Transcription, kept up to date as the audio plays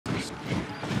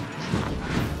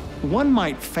One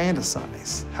might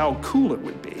fantasize how cool it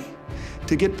would be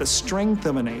to get the strength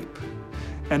of an ape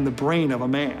and the brain of a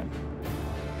man.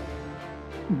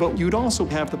 But you'd also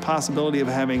have the possibility of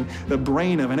having the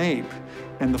brain of an ape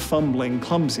and the fumbling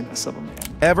clumsiness of a man.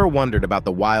 Ever wondered about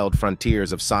the wild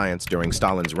frontiers of science during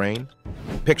Stalin's reign?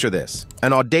 Picture this.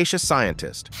 An audacious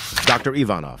scientist, Dr.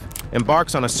 Ivanov,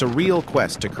 embarks on a surreal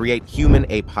quest to create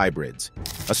human-ape hybrids.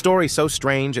 A story so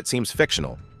strange it seems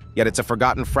fictional, yet it's a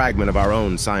forgotten fragment of our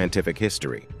own scientific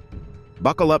history.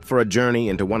 Buckle up for a journey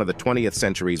into one of the 20th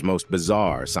century's most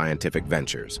bizarre scientific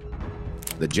ventures.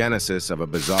 The genesis of a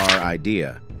bizarre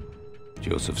idea.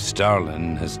 Joseph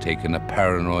Stalin has taken a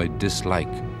paranoid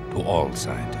dislike to all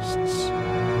scientists.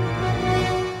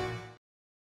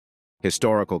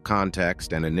 Historical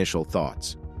context and initial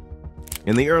thoughts.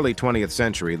 In the early 20th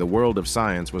century, the world of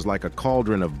science was like a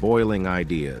cauldron of boiling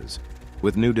ideas,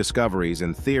 with new discoveries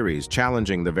and theories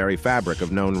challenging the very fabric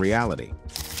of known reality.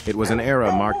 It was an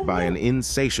era marked by an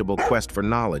insatiable quest for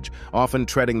knowledge, often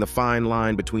treading the fine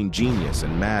line between genius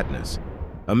and madness.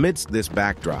 Amidst this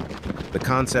backdrop, the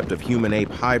concept of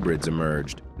human-ape hybrids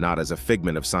emerged, not as a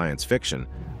figment of science fiction,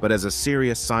 but as a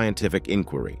serious scientific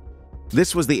inquiry.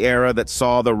 This was the era that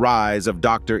saw the rise of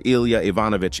Dr. Ilya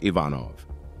Ivanovich Ivanov,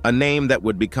 a name that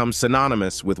would become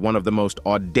synonymous with one of the most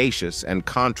audacious and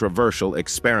controversial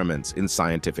experiments in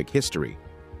scientific history.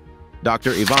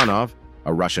 Dr. Ivanov,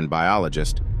 a Russian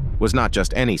biologist, was not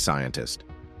just any scientist.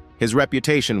 His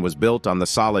reputation was built on the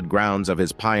solid grounds of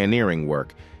his pioneering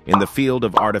work in the field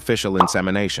of artificial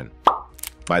insemination.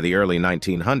 By the early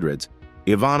 1900s,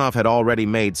 Ivanov had already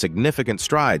made significant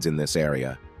strides in this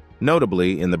area,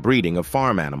 notably in the breeding of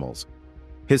farm animals.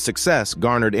 His success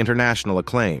garnered international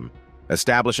acclaim,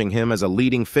 establishing him as a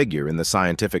leading figure in the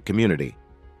scientific community.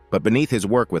 But beneath his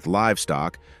work with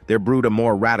livestock, there brewed a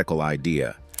more radical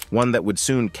idea, one that would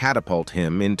soon catapult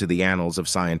him into the annals of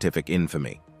scientific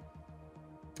infamy.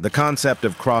 The concept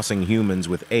of crossing humans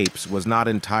with apes was not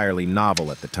entirely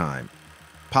novel at the time.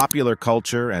 Popular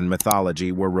culture and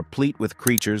mythology were replete with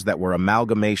creatures that were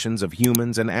amalgamations of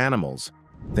humans and animals.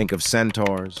 Think of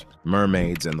centaurs,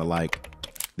 mermaids, and the like.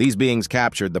 These beings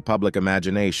captured the public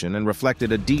imagination and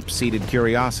reflected a deep-seated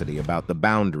curiosity about the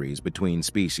boundaries between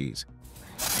species.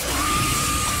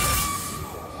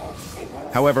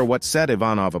 However, what set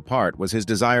Ivanov apart was his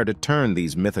desire to turn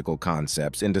these mythical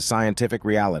concepts into scientific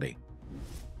reality.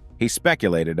 He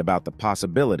speculated about the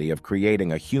possibility of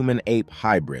creating a human-ape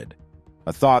hybrid,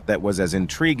 a thought that was as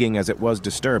intriguing as it was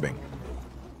disturbing.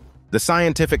 The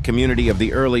scientific community of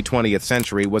the early 20th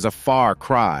century was a far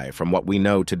cry from what we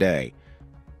know today.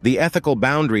 The ethical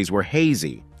boundaries were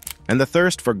hazy, and the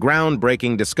thirst for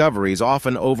groundbreaking discoveries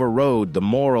often overrode the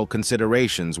moral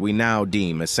considerations we now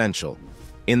deem essential.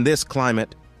 In this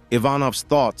climate, Ivanov's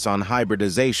thoughts on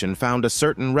hybridization found a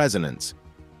certain resonance.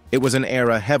 It was an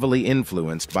era heavily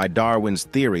influenced by Darwin's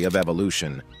theory of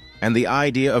evolution, and the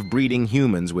idea of breeding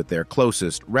humans with their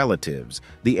closest relatives,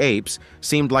 the apes,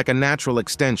 seemed like a natural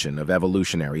extension of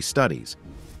evolutionary studies.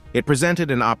 It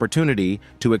presented an opportunity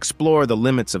to explore the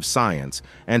limits of science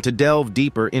and to delve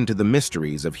deeper into the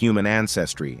mysteries of human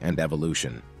ancestry and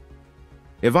evolution.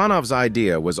 Ivanov's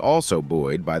idea was also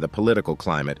buoyed by the political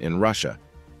climate in Russia.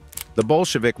 The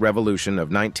Bolshevik Revolution of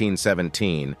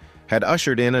 1917 had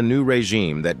ushered in a new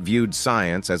regime that viewed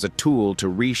science as a tool to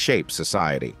reshape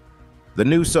society. The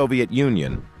new Soviet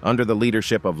Union, under the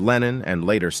leadership of Lenin and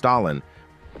later Stalin,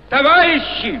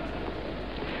 Товарищи,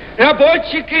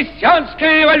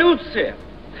 рабоче-крестьянская революция,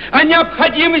 о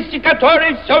необходимости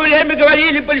которой все время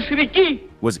говорили большевики,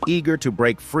 was eager to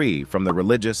break free from the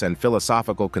religious and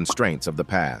philosophical constraints of the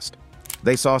past.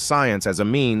 They saw science as a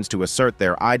means to assert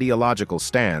their ideological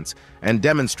stance and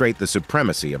demonstrate the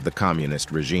supremacy of the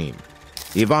communist regime.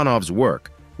 Ivanov's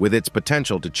work, with its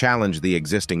potential to challenge the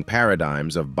existing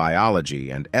paradigms of biology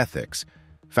and ethics,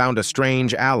 found a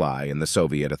strange ally in the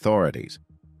Soviet authorities.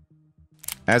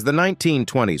 As the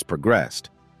 1920s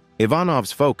progressed,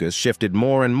 Ivanov's focus shifted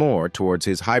more and more towards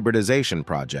his hybridization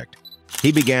project.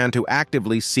 He began to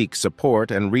actively seek support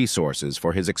and resources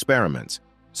for his experiments.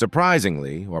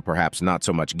 Surprisingly, or perhaps not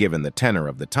so much given the tenor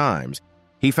of the times,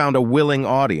 he found a willing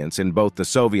audience in both the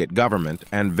Soviet government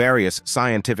and various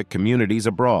scientific communities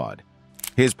abroad.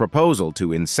 His proposal to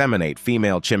inseminate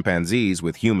female chimpanzees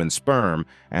with human sperm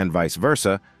and vice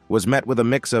versa was met with a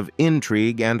mix of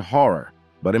intrigue and horror,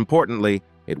 but importantly,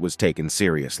 it was taken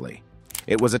seriously.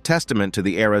 It was a testament to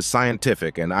the era's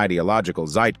scientific and ideological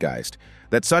zeitgeist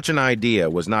that such an idea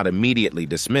was not immediately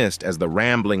dismissed as the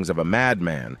ramblings of a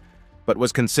madman, but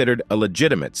was considered a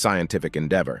legitimate scientific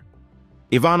endeavor.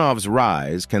 Ivanov's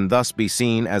rise can thus be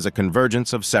seen as a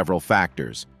convergence of several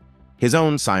factors: his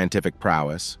own scientific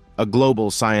prowess, a global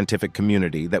scientific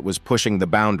community that was pushing the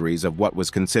boundaries of what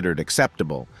was considered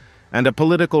acceptable, and a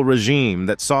political regime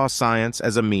that saw science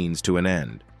as a means to an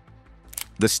end.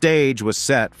 The stage was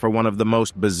set for one of the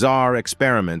most bizarre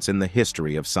experiments in the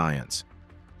history of science,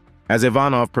 as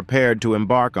Ivanov prepared to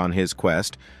embark on his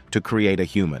quest to create a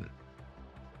human.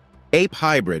 Ape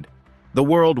hybrid, the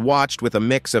world watched with a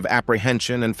mix of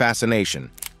apprehension and fascination.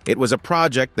 It was a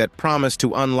project that promised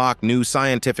to unlock new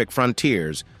scientific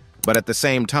frontiers, but at the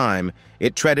same time,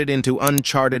 it treaded into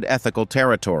uncharted ethical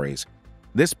territories.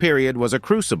 This period was a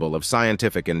crucible of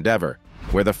scientific endeavor,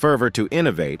 where the fervor to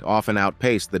innovate often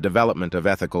outpaced the development of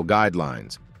ethical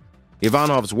guidelines.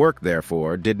 Ivanov's work,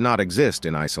 therefore, did not exist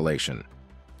in isolation.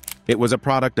 It was a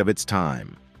product of its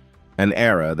time, an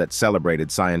era that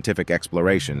celebrated scientific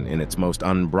exploration in its most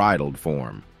unbridled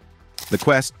form. The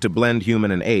quest to blend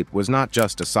human and ape was not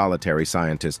just a solitary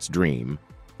scientist's dream,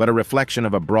 but a reflection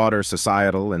of a broader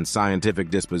societal and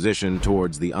scientific disposition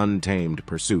towards the untamed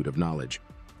pursuit of knowledge.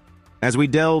 As we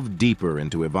delve deeper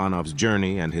into Ivanov's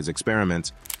journey and his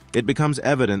experiments, it becomes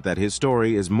evident that his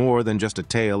story is more than just a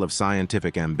tale of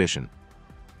scientific ambition.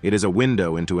 It is a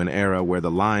window into an era where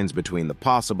the lines between the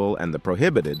possible and the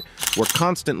prohibited were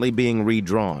constantly being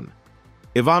redrawn.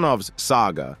 Ivanov's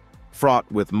saga,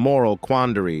 fraught with moral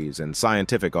quandaries and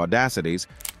scientific audacities,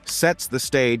 sets the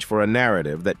stage for a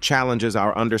narrative that challenges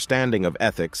our understanding of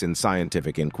ethics in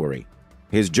scientific inquiry.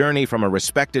 His journey from a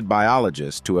respected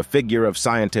biologist to a figure of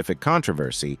scientific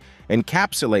controversy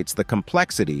encapsulates the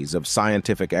complexities of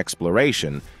scientific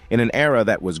exploration in an era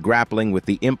that was grappling with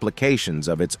the implications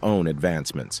of its own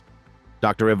advancements.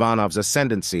 Dr. Ivanov's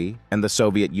ascendancy and the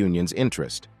Soviet Union's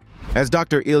interest. As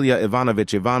Dr. Ilya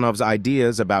Ivanovich Ivanov's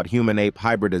ideas about human-ape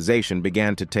hybridization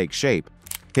began to take shape,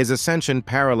 his ascension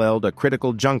paralleled a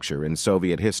critical juncture in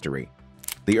Soviet history.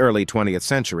 The early 20th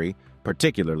century,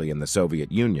 particularly in the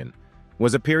Soviet Union,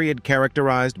 was a period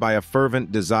characterized by a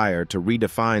fervent desire to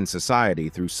redefine society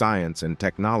through science and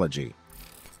technology.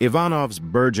 Ivanov's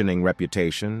burgeoning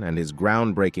reputation and his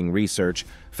groundbreaking research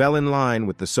fell in line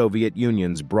with the Soviet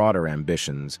Union's broader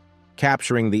ambitions,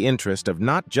 capturing the interest of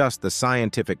not just the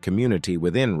scientific community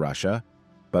within Russia,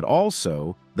 but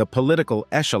also the political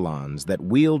echelons that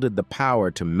wielded the power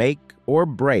to make or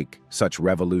break such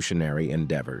revolutionary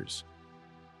endeavors.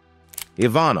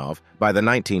 Ivanov, by the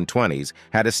 1920s,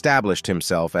 had established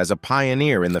himself as a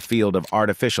pioneer in the field of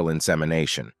artificial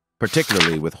insemination,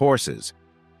 particularly with horses.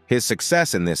 His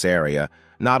success in this area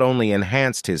not only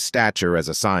enhanced his stature as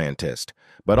a scientist,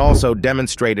 but also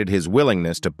demonstrated his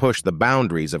willingness to push the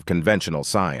boundaries of conventional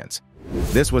science.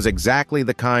 This was exactly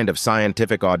the kind of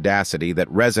scientific audacity that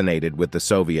resonated with the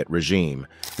Soviet regime,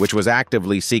 which was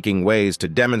actively seeking ways to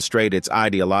demonstrate its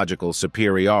ideological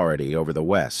superiority over the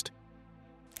West.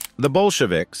 The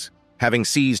Bolsheviks, having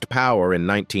seized power in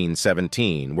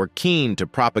 1917, were keen to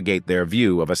propagate their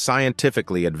view of a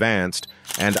scientifically advanced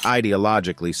and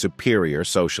ideologically superior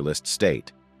socialist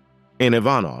state. In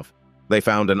Ivanov, they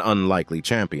found an unlikely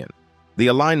champion. The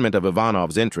alignment of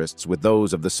Ivanov's interests with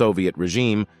those of the Soviet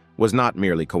regime was not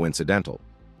merely coincidental.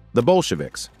 The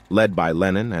Bolsheviks, led by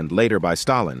Lenin and later by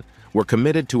Stalin, were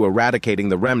committed to eradicating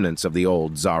the remnants of the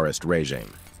old Tsarist regime.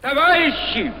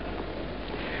 Товарищи,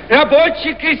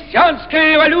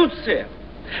 рабоче-крестьянская революция,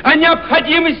 о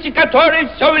необходимости которой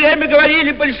все время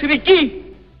говорили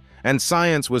большевики. And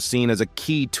science was seen as a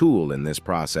key tool in this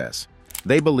process.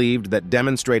 They believed that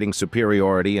demonstrating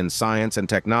superiority in science and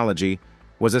technology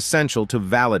was essential to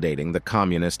validating the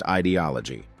communist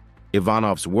ideology.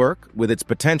 Ivanov's work, with its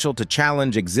potential to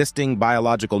challenge existing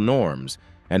biological norms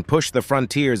and push the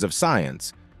frontiers of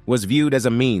science, was viewed as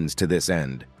a means to this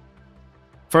end.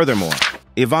 Furthermore,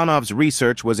 Ivanov's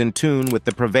research was in tune with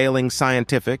the prevailing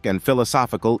scientific and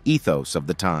philosophical ethos of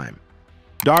the time.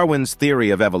 Darwin's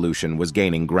theory of evolution was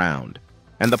gaining ground,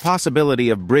 and the possibility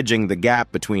of bridging the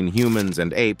gap between humans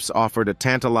and apes offered a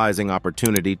tantalizing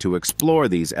opportunity to explore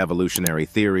these evolutionary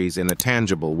theories in a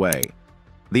tangible way.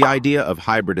 The idea of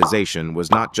hybridization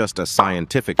was not just a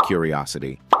scientific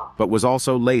curiosity, but was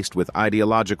also laced with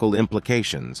ideological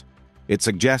implications. It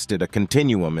suggested a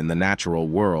continuum in the natural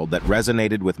world that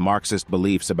resonated with Marxist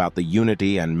beliefs about the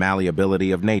unity and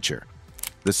malleability of nature.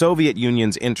 The Soviet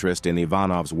Union's interest in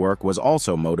Ivanov's work was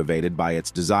also motivated by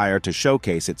its desire to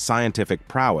showcase its scientific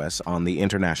prowess on the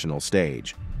international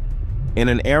stage. In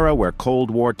an era where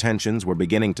Cold War tensions were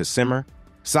beginning to simmer,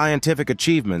 scientific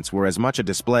achievements were as much a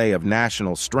display of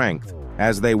national strength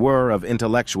as they were of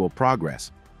intellectual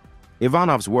progress.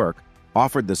 Ivanov's work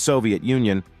offered the Soviet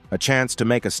Union a chance to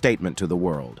make a statement to the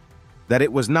world, that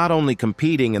it was not only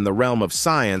competing in the realm of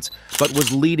science, but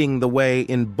was leading the way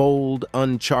in bold,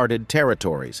 uncharted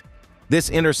territories. This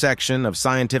intersection of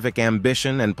scientific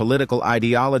ambition and political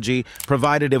ideology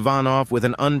provided Ivanov with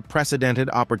an unprecedented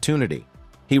opportunity.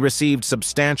 He received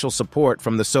substantial support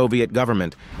from the Soviet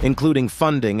government, including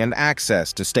funding and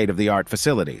access to state-of-the-art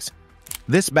facilities.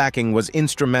 This backing was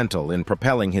instrumental in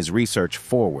propelling his research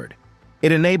forward.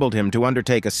 It enabled him to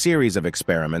undertake a series of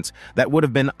experiments that would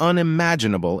have been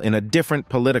unimaginable in a different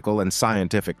political and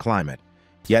scientific climate.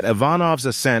 Yet Ivanov's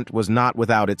ascent was not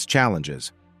without its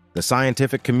challenges. The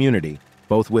scientific community,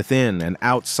 both within and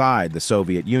outside the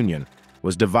Soviet Union,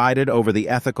 was divided over the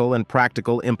ethical and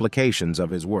practical implications of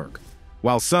his work.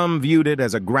 While some viewed it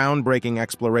as a groundbreaking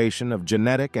exploration of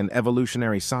genetic and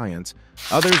evolutionary science,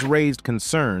 others raised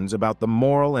concerns about the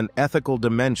moral and ethical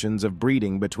dimensions of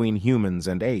breeding between humans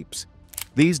and apes.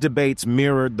 These debates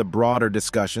mirrored the broader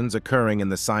discussions occurring in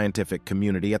the scientific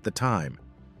community at the time,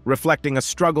 reflecting a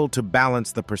struggle to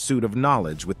balance the pursuit of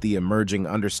knowledge with the emerging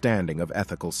understanding of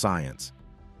ethical science.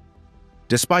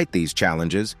 Despite these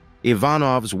challenges,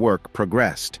 Ivanov's work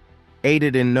progressed,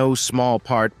 aided in no small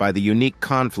part by the unique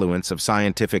confluence of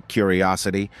scientific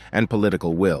curiosity and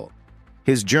political will.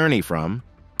 His journey from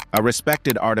a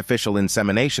respected artificial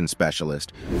insemination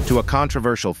specialist to a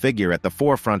controversial figure at the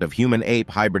forefront of human-ape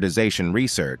hybridization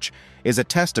research is a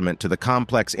testament to the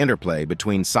complex interplay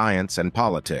between science and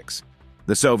politics.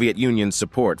 The Soviet Union's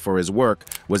support for his work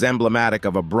was emblematic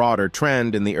of a broader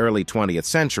trend in the early 20th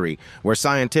century, where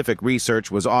scientific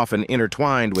research was often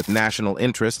intertwined with national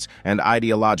interests and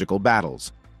ideological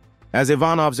battles. As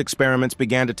Ivanov's experiments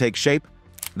began to take shape,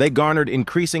 they garnered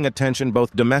increasing attention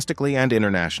both domestically and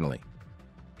internationally.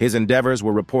 His endeavors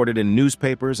were reported in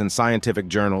newspapers and scientific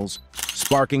journals,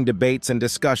 sparking debates and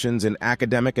discussions in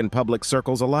academic and public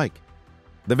circles alike.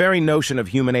 The very notion of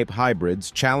human-ape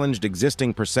hybrids challenged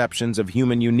existing perceptions of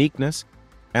human uniqueness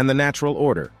and the natural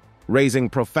order, raising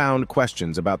profound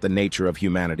questions about the nature of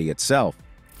humanity itself.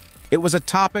 It was a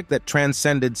topic that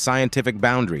transcended scientific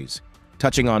boundaries,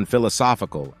 touching on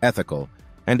philosophical, ethical,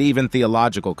 and even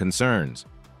theological concerns.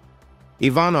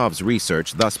 Ivanov's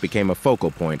research thus became a focal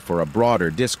point for a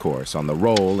broader discourse on the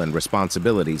role and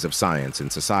responsibilities of science in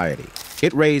society.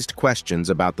 It raised questions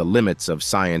about the limits of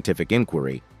scientific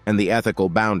inquiry and the ethical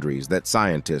boundaries that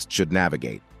scientists should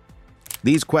navigate.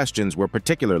 These questions were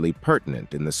particularly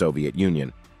pertinent in the Soviet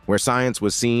Union, where science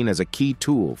was seen as a key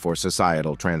tool for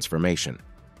societal transformation.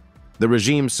 The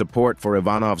regime's support for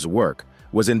Ivanov's work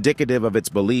was indicative of its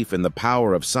belief in the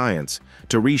power of science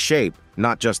to reshape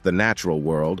not just the natural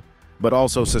world, but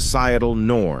also societal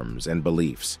norms and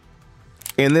beliefs.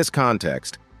 In this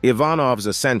context, Ivanov's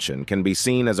ascension can be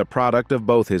seen as a product of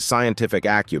both his scientific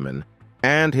acumen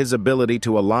and his ability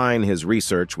to align his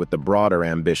research with the broader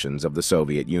ambitions of the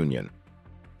Soviet Union.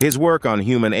 His work on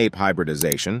human-ape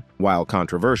hybridization, while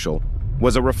controversial,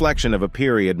 was a reflection of a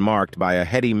period marked by a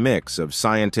heady mix of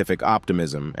scientific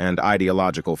optimism and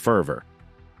ideological fervor.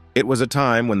 It was a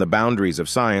time when the boundaries of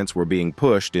science were being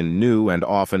pushed in new and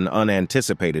often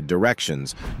unanticipated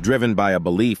directions, driven by a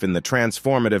belief in the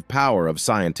transformative power of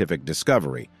scientific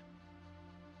discovery.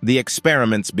 The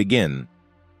experiments begin.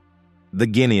 The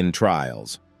Guinean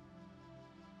Trials.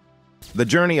 The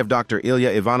journey of Dr.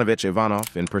 Ilya Ivanovich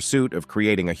Ivanov in pursuit of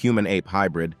creating a human-ape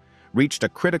hybrid reached a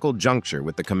critical juncture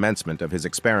with the commencement of his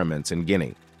experiments in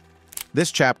Guinea.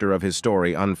 This chapter of his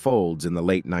story unfolds in the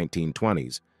late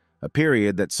 1920s, a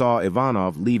period that saw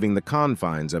Ivanov leaving the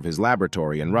confines of his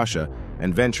laboratory in Russia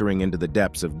and venturing into the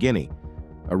depths of Guinea,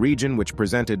 a region which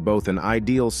presented both an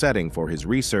ideal setting for his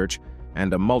research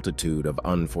and a multitude of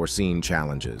unforeseen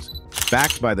challenges.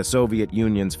 Backed by the Soviet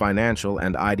Union's financial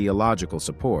and ideological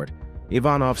support,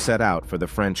 Ivanov set out for the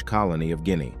French colony of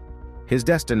Guinea. His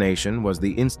destination was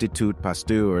the Institut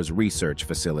Pasteur's research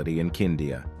facility in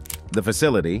Kindia. The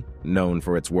facility, known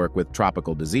for its work with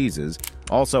tropical diseases,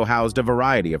 also housed a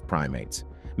variety of primates,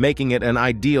 making it an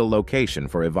ideal location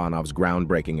for Ivanov's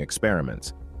groundbreaking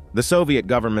experiments. The Soviet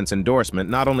government's endorsement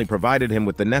not only provided him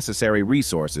with the necessary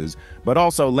resources, but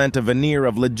also lent a veneer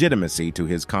of legitimacy to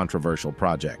his controversial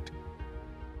project.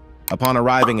 Upon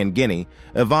arriving in Guinea,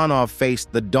 Ivanov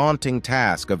faced the daunting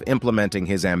task of implementing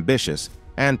his ambitious,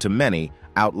 and to many,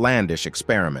 outlandish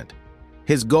experiment.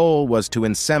 His goal was to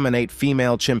inseminate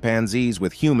female chimpanzees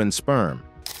with human sperm,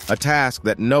 a task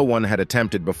that no one had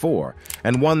attempted before,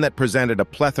 and one that presented a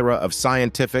plethora of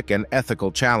scientific and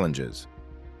ethical challenges.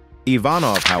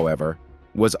 Ivanov, however,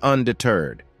 was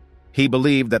undeterred. He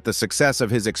believed that the success of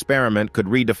his experiment could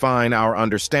redefine our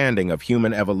understanding of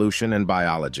human evolution and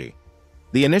biology.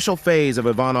 The initial phase of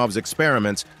Ivanov's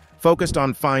experiments focused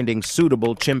on finding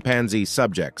suitable chimpanzee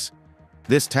subjects.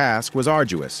 This task was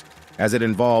arduous, as it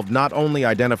involved not only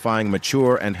identifying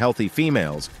mature and healthy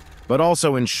females, but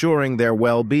also ensuring their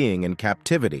well-being in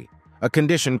captivity, a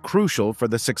condition crucial for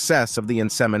the success of the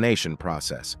insemination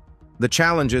process. The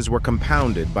challenges were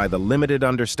compounded by the limited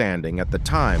understanding at the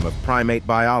time of primate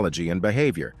biology and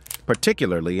behavior,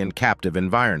 particularly in captive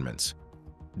environments.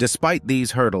 Despite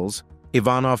these hurdles,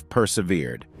 Ivanov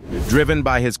persevered, driven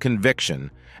by his conviction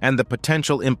and the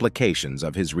potential implications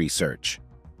of his research.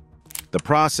 The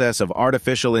process of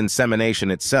artificial insemination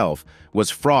itself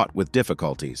was fraught with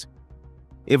difficulties.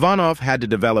 Ivanov had to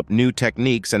develop new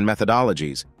techniques and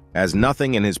methodologies, as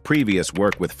nothing in his previous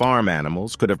work with farm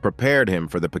animals could have prepared him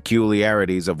for the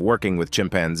peculiarities of working with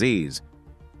chimpanzees.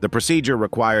 The procedure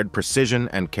required precision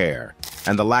and care,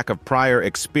 and the lack of prior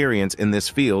experience in this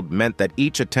field meant that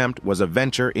each attempt was a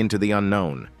venture into the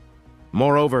unknown.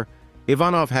 Moreover,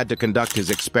 Ivanov had to conduct his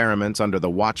experiments under the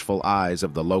watchful eyes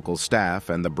of the local staff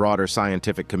and the broader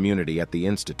scientific community at the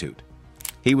institute.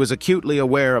 He was acutely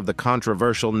aware of the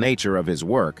controversial nature of his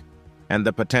work and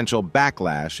the potential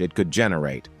backlash it could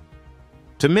generate.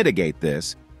 To mitigate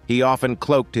this, he often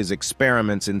cloaked his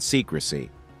experiments in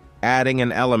secrecy, adding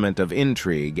an element of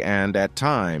intrigue and, at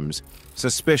times,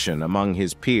 suspicion among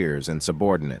his peers and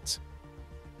subordinates.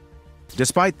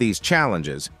 Despite these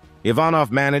challenges,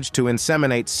 Ivanov managed to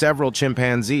inseminate several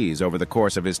chimpanzees over the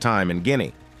course of his time in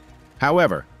Guinea.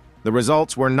 However, the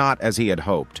results were not as he had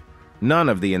hoped. None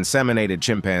of the inseminated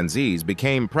chimpanzees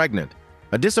became pregnant,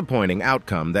 a disappointing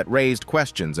outcome that raised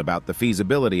questions about the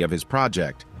feasibility of his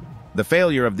project. The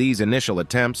failure of these initial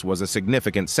attempts was a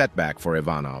significant setback for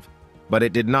Ivanov, but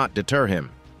it did not deter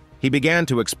him. He began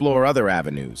to explore other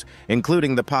avenues,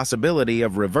 including the possibility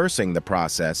of reversing the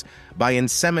process by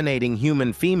inseminating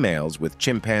human females with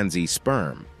chimpanzee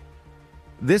sperm.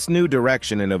 This new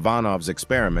direction in Ivanov's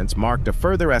experiments marked a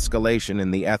further escalation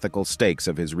in the ethical stakes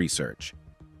of his research.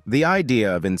 The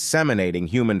idea of inseminating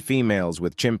human females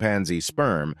with chimpanzee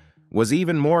sperm was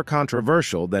even more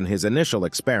controversial than his initial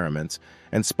experiments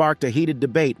and sparked a heated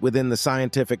debate within the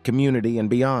scientific community and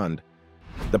beyond.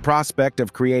 The prospect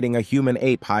of creating a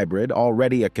human-ape hybrid,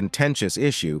 already a contentious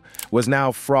issue, was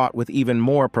now fraught with even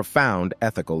more profound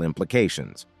ethical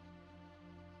implications.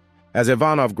 As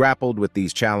Ivanov grappled with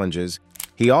these challenges,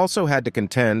 he also had to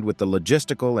contend with the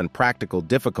logistical and practical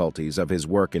difficulties of his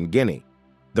work in Guinea.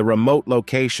 The remote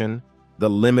location, the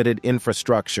limited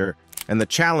infrastructure, and the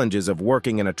challenges of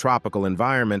working in a tropical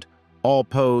environment all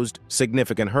posed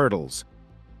significant hurdles.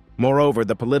 Moreover,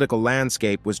 the political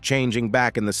landscape was changing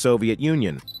back in the Soviet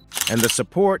Union, and the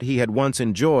support he had once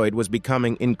enjoyed was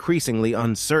becoming increasingly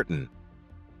uncertain.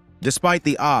 Despite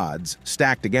the odds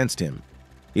stacked against him,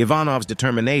 Ivanov's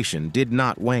determination did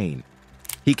not wane.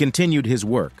 He continued his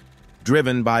work,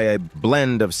 driven by a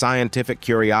blend of scientific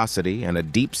curiosity and a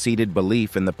deep-seated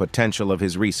belief in the potential of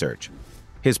his research.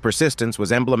 His persistence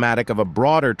was emblematic of a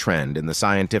broader trend in the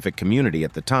scientific community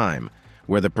at the time,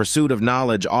 where the pursuit of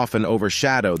knowledge often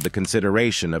overshadowed the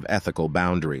consideration of ethical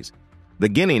boundaries. The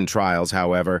Guinean trials,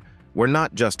 however, were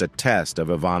not just a test of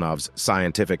Ivanov's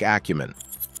scientific acumen.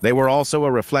 They were also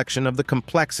a reflection of the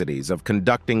complexities of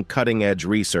conducting cutting-edge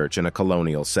research in a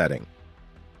colonial setting.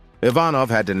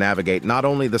 Ivanov had to navigate not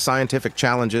only the scientific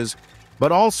challenges,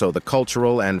 but also the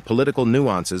cultural and political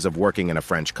nuances of working in a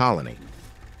French colony.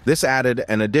 This added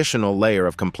an additional layer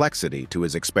of complexity to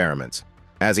his experiments,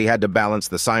 as he had to balance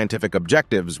the scientific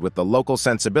objectives with the local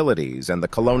sensibilities and the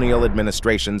colonial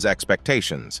administration's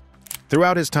expectations.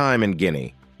 Throughout his time in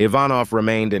Guinea, Ivanov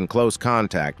remained in close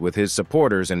contact with his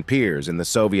supporters and peers in the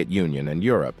Soviet Union and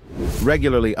Europe,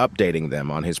 regularly updating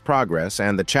them on his progress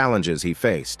and the challenges he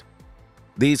faced.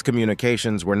 These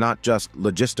communications were not just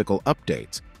logistical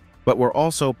updates, but were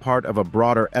also part of a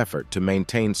broader effort to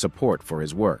maintain support for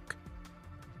his work.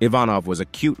 Ivanov was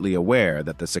acutely aware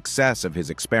that the success of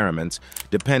his experiments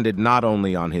depended not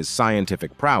only on his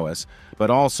scientific prowess,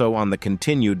 but also on the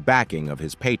continued backing of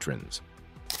his patrons.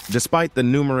 Despite the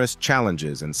numerous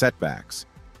challenges and setbacks,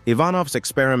 Ivanov's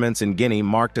experiments in Guinea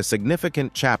marked a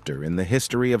significant chapter in the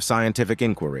history of scientific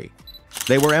inquiry.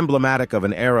 They were emblematic of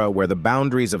an era where the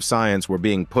boundaries of science were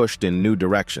being pushed in new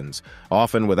directions,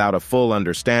 often without a full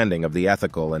understanding of the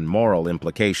ethical and moral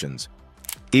implications.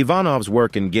 Ivanov's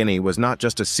work in Guinea was not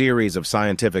just a series of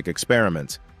scientific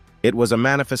experiments. It was a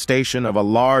manifestation of a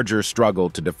larger struggle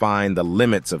to define the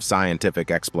limits of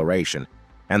scientific exploration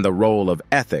and the role of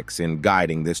ethics in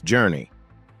guiding this journey.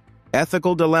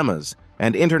 Ethical dilemmas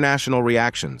and international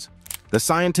reactions. The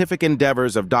scientific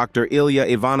endeavors of Dr. Ilya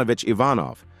Ivanovich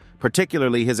Ivanov,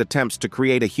 particularly his attempts to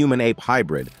create a human-ape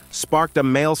hybrid, sparked a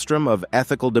maelstrom of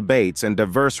ethical debates and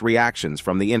diverse reactions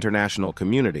from the international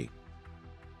community.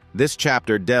 This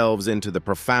chapter delves into the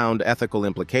profound ethical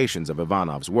implications of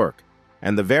Ivanov's work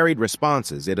and the varied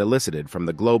responses it elicited from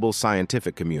the global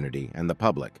scientific community and the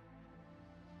public.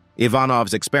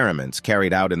 Ivanov's experiments,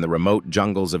 carried out in the remote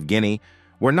jungles of Guinea,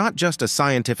 were not just a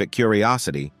scientific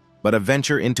curiosity, but a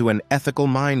venture into an ethical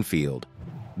minefield.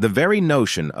 The very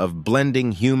notion of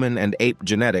blending human and ape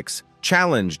genetics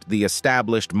challenged the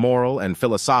established moral and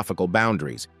philosophical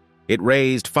boundaries. It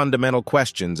raised fundamental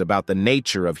questions about the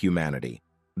nature of humanity,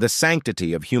 the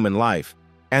sanctity of human life,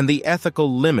 and the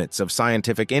ethical limits of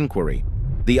scientific inquiry.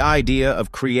 The idea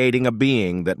of creating a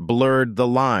being that blurred the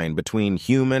line between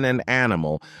human and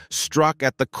animal struck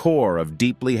at the core of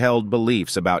deeply held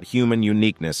beliefs about human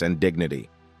uniqueness and dignity.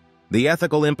 The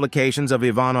ethical implications of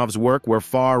Ivanov's work were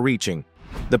far-reaching.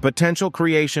 The potential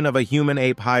creation of a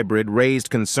human-ape hybrid raised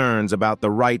concerns about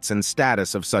the rights and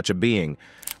status of such a being.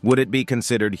 Would it be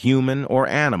considered human or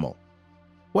animal?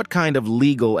 What kind of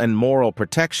legal and moral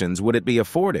protections would it be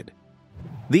afforded?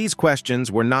 These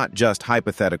questions were not just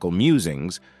hypothetical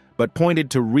musings, but pointed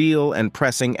to real and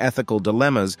pressing ethical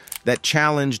dilemmas that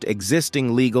challenged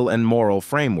existing legal and moral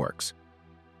frameworks.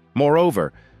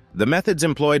 Moreover, the methods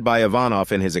employed by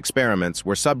Ivanov in his experiments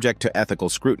were subject to ethical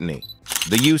scrutiny.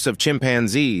 The use of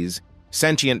chimpanzees,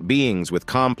 sentient beings with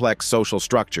complex social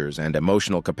structures and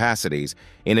emotional capacities,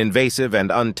 in invasive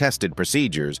and untested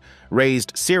procedures,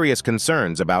 raised serious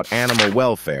concerns about animal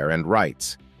welfare and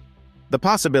rights. The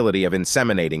possibility of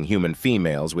inseminating human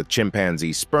females with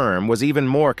chimpanzee sperm was even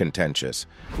more contentious,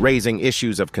 raising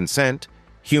issues of consent,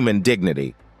 human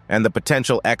dignity, and the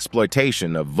potential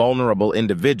exploitation of vulnerable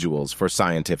individuals for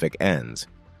scientific ends.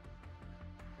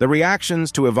 The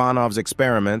reactions to Ivanov's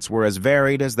experiments were as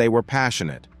varied as they were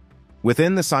passionate.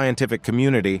 Within the scientific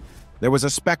community, there was a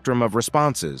spectrum of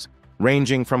responses,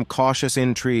 ranging from cautious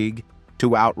intrigue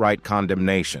to outright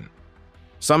condemnation.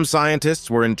 Some scientists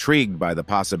were intrigued by the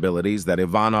possibilities that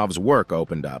Ivanov's work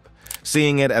opened up,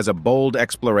 seeing it as a bold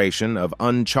exploration of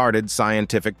uncharted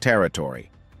scientific territory.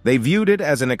 They viewed it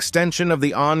as an extension of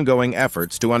the ongoing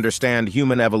efforts to understand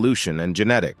human evolution and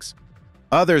genetics.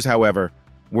 Others, however,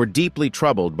 were deeply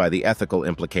troubled by the ethical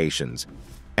implications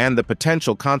and the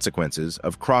potential consequences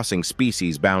of crossing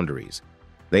species boundaries.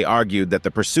 They argued that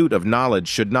the pursuit of knowledge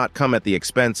should not come at the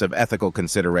expense of ethical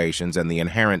considerations and the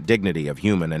inherent dignity of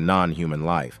human and non-human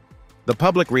life. The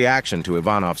public reaction to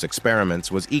Ivanov's experiments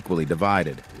was equally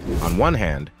divided. On one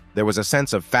hand, there was a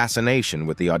sense of fascination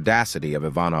with the audacity of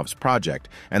Ivanov's project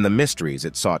and the mysteries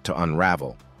it sought to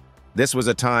unravel. This was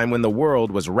a time when the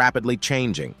world was rapidly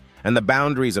changing, and the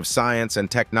boundaries of science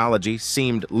and technology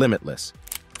seemed limitless.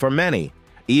 For many,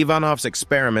 Ivanov's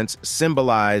experiments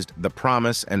symbolized the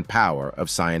promise and power of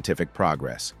scientific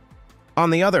progress. On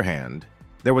the other hand,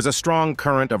 there was a strong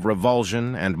current of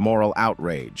revulsion and moral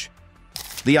outrage.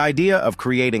 The idea of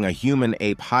creating a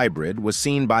human-ape hybrid was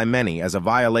seen by many as a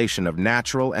violation of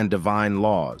natural and divine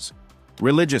laws.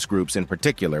 Religious groups in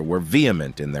particular were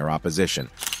vehement in their opposition,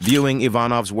 viewing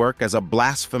Ivanov's work as a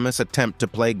blasphemous attempt to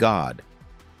play God.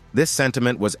 This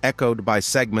sentiment was echoed by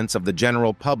segments of the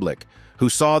general public, who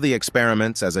saw the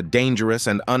experiments as a dangerous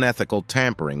and unethical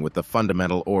tampering with the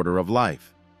fundamental order of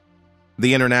life.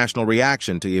 The international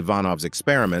reaction to Ivanov's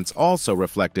experiments also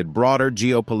reflected broader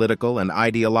geopolitical and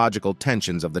ideological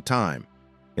tensions of the time.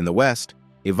 In the West,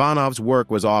 Ivanov's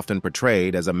work was often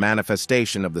portrayed as a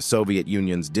manifestation of the Soviet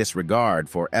Union's disregard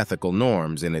for ethical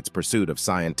norms in its pursuit of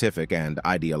scientific and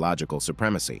ideological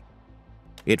supremacy.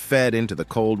 It fed into the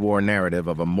Cold War narrative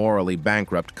of a morally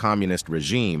bankrupt communist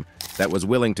regime that was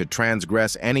willing to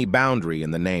transgress any boundary in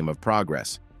the name of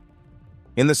progress.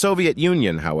 In the Soviet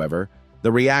Union, however,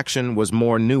 the reaction was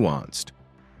more nuanced.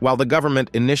 While the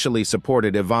government initially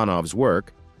supported Ivanov's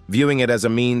work, viewing it as a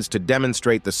means to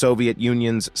demonstrate the Soviet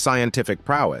Union's scientific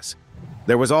prowess,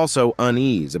 there was also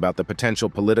unease about the potential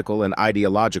political and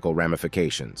ideological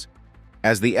ramifications.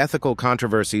 As the ethical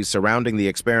controversies surrounding the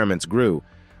experiments grew,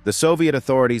 the Soviet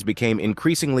authorities became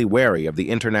increasingly wary of the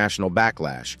international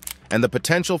backlash and the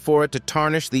potential for it to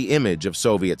tarnish the image of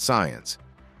Soviet science.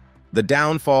 The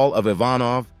downfall of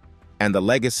Ivanov and the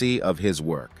legacy of his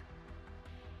work.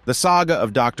 The saga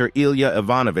of Dr. Ilya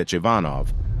Ivanovich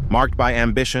Ivanov, marked by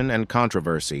ambition and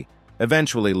controversy,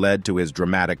 eventually led to his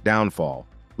dramatic downfall,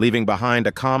 leaving behind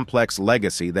a complex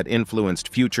legacy that influenced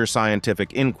future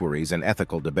scientific inquiries and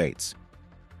ethical debates.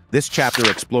 This chapter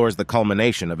explores the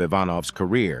culmination of Ivanov's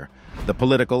career, the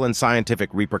political and scientific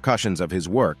repercussions of his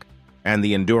work, and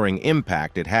the enduring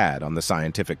impact it had on the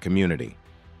scientific community.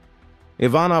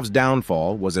 Ivanov's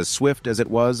downfall was as swift as it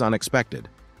was unexpected.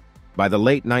 By the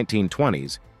late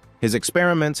 1920s, his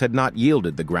experiments had not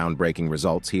yielded the groundbreaking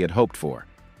results he had hoped for.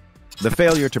 The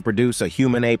failure to produce a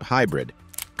human-ape hybrid,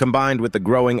 combined with the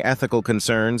growing ethical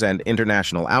concerns and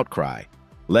international outcry,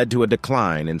 led to a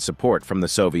decline in support from the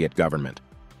Soviet government.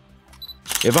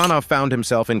 Ivanov found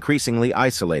himself increasingly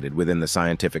isolated within the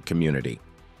scientific community,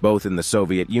 both in the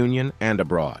Soviet Union and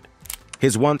abroad.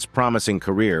 His once promising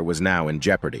career was now in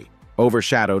jeopardy,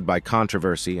 overshadowed by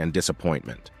controversy and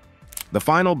disappointment. The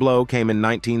final blow came in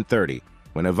 1930,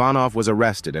 when Ivanov was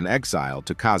arrested and exiled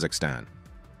to Kazakhstan.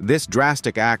 This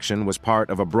drastic action was part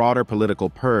of a broader political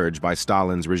purge by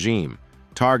Stalin's regime,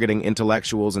 targeting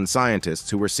intellectuals and scientists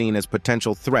who were seen as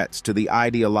potential threats to the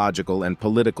ideological and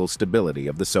political stability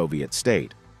of the Soviet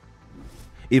state.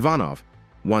 Ivanov,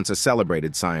 once a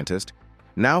celebrated scientist,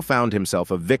 now found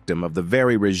himself a victim of the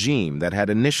very regime that had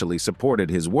initially supported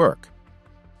his work.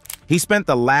 He spent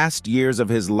the last years of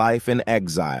his life in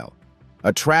exile,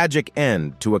 a tragic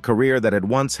end to a career that had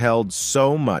once held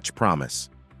so much promise.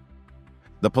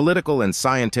 The political and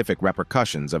scientific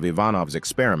repercussions of Ivanov's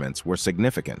experiments were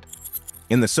significant.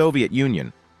 In the Soviet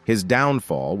Union, his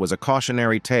downfall was a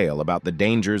cautionary tale about the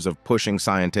dangers of pushing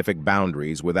scientific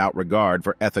boundaries without regard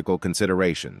for ethical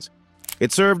considerations.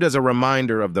 It served as a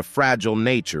reminder of the fragile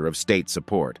nature of state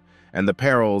support and the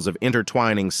perils of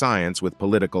intertwining science with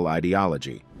political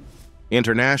ideology.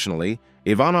 Internationally,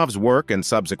 Ivanov's work and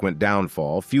subsequent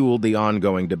downfall fueled the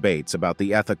ongoing debates about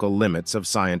the ethical limits of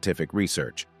scientific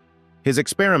research. His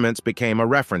experiments became a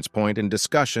reference point in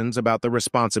discussions about the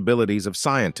responsibilities of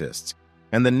scientists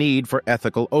and the need for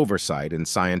ethical oversight in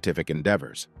scientific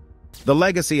endeavors. The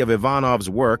legacy of Ivanov's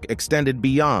work extended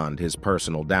beyond his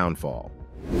personal downfall.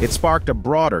 It sparked a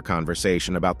broader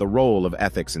conversation about the role of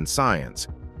ethics in science,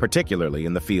 particularly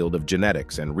in the field of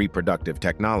genetics and reproductive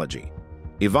technology.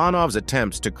 Ivanov's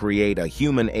attempts to create a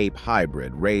human-ape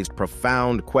hybrid raised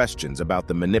profound questions about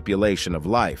the manipulation of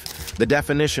life, the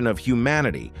definition of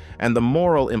humanity, and the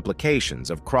moral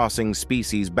implications of crossing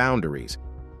species boundaries.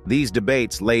 These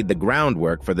debates laid the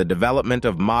groundwork for the development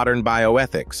of modern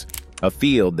bioethics, a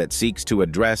field that seeks to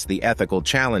address the ethical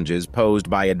challenges posed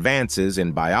by advances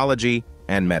in biology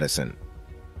and medicine.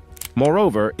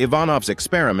 Moreover, Ivanov's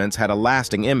experiments had a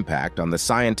lasting impact on the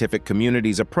scientific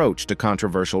community's approach to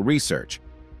controversial research.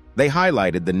 They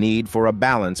highlighted the need for a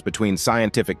balance between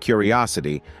scientific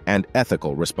curiosity and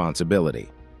ethical responsibility.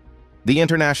 The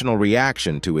international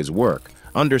reaction to his work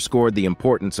underscored the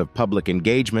importance of public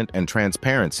engagement and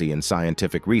transparency in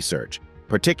scientific research,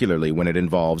 particularly when it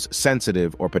involves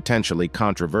sensitive or potentially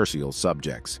controversial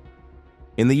subjects.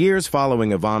 In the years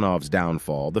following Ivanov's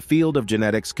downfall, the field of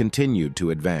genetics continued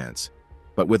to advance,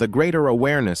 but with a greater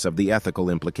awareness of the ethical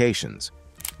implications.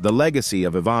 The legacy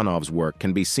of Ivanov's work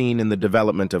can be seen in the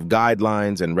development of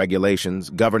guidelines and regulations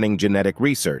governing genetic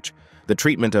research, the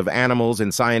treatment of animals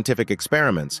in scientific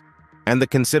experiments, and the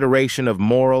consideration of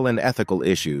moral and ethical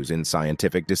issues in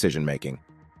scientific decision-making.